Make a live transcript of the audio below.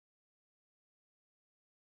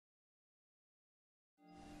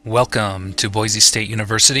Welcome to Boise State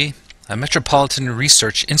University, a metropolitan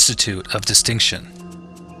research institute of distinction,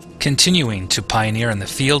 continuing to pioneer in the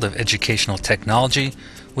field of educational technology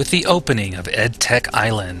with the opening of EDTech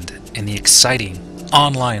Island in the exciting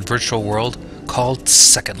online virtual world called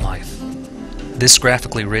Second Life. This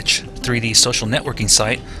graphically rich 3D social networking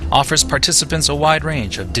site offers participants a wide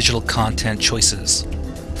range of digital content choices,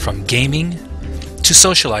 from gaming to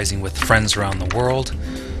socializing with friends around the world,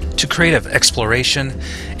 to creative exploration,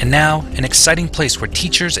 and now an exciting place where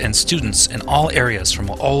teachers and students in all areas from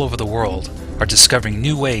all over the world are discovering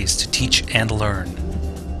new ways to teach and learn.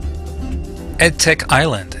 EdTech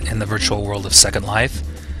Island in the virtual world of Second Life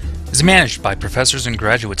is managed by professors and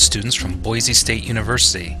graduate students from Boise State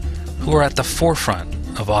University who are at the forefront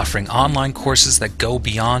of offering online courses that go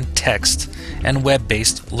beyond text and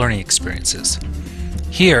web-based learning experiences.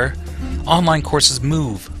 Here, online courses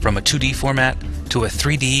move from a 2D format to a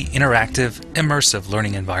 3D interactive, immersive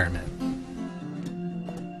learning environment.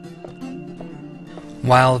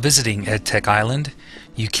 While visiting EdTech Island,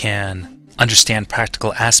 you can understand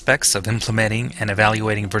practical aspects of implementing and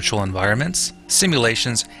evaluating virtual environments,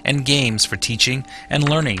 simulations, and games for teaching and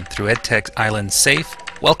learning through EdTech Island's safe,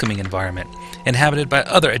 welcoming environment, inhabited by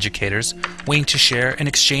other educators waiting to share and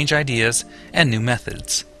exchange ideas and new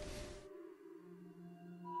methods.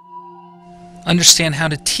 Understand how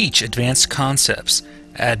to teach advanced concepts,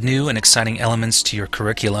 add new and exciting elements to your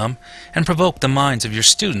curriculum, and provoke the minds of your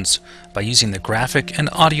students by using the graphic and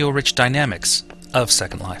audio-rich dynamics of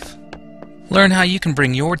Second Life. Learn how you can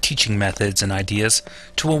bring your teaching methods and ideas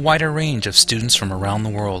to a wider range of students from around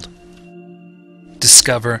the world.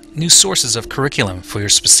 Discover new sources of curriculum for your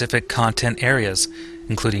specific content areas,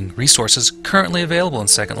 including resources currently available in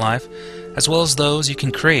Second Life, as well as those you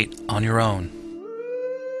can create on your own.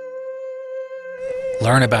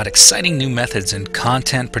 Learn about exciting new methods in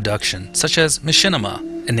content production, such as machinima,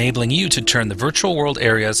 enabling you to turn the virtual world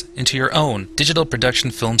areas into your own digital production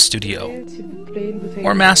film studio.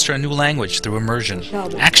 Or master a new language through immersion.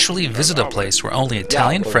 Actually visit a place where only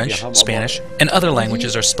Italian, French, Spanish, and other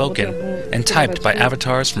languages are spoken and typed by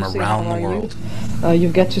avatars from around the world.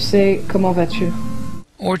 You've got to say, comment vas-tu?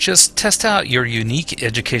 Or just test out your unique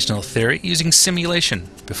educational theory using simulation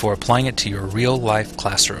before applying it to your real-life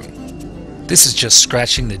classroom. This is just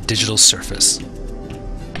scratching the digital surface.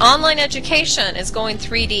 Online education is going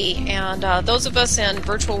 3D, and those of us in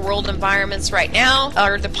virtual world environments right now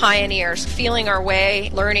are the pioneers, feeling our way,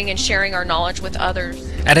 learning and sharing our knowledge with others.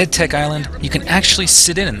 At EdTech Island, you can actually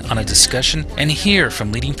sit in on a discussion and hear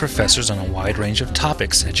from leading professors on a wide range of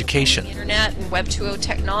topics in education. Internet and Web 2.0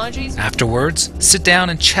 technologies. Afterwards, sit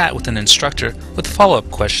down and chat with an instructor with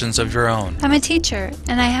follow-up questions of your own. I'm a teacher,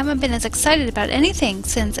 and I haven't been as excited about anything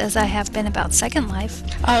since as I have been about Second Life.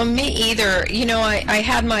 Me either. You know, I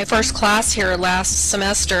had my first class here last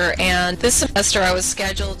semester, and this semester I was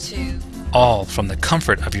scheduled to... All from the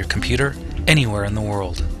comfort of your computer, anywhere in the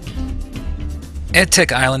world.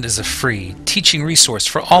 EdTech Island is a free teaching resource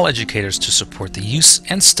for all educators to support the use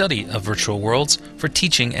and study of virtual worlds for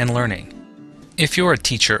teaching and learning. If you're a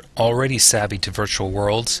teacher already savvy to virtual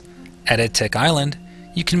worlds, at EdTech Island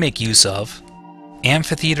you can make use of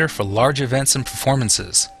amphitheater for large events and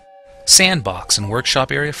performances, sandbox and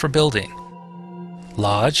workshop area for building,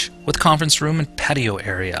 lodge with conference room and patio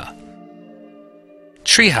area,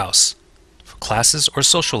 treehouse for classes or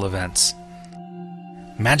social events,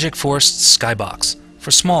 Magic Forest Skybox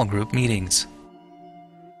for small group meetings,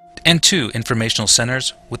 and 2 informational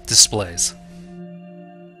centers with displays.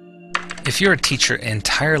 If you're a teacher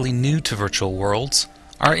entirely new to virtual worlds,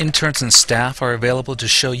 our interns and staff are available to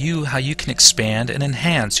show you how you can expand and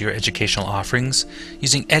enhance your educational offerings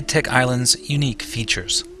using EdTech Island's unique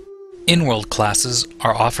features. In-world classes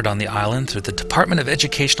are offered on the island through the Department of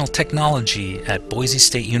Educational Technology at Boise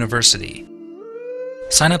State University.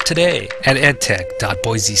 Sign up today at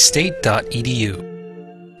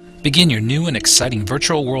edtech.boisestate.edu. Begin your new and exciting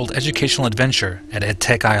virtual world educational adventure at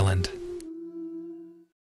EdTech Island.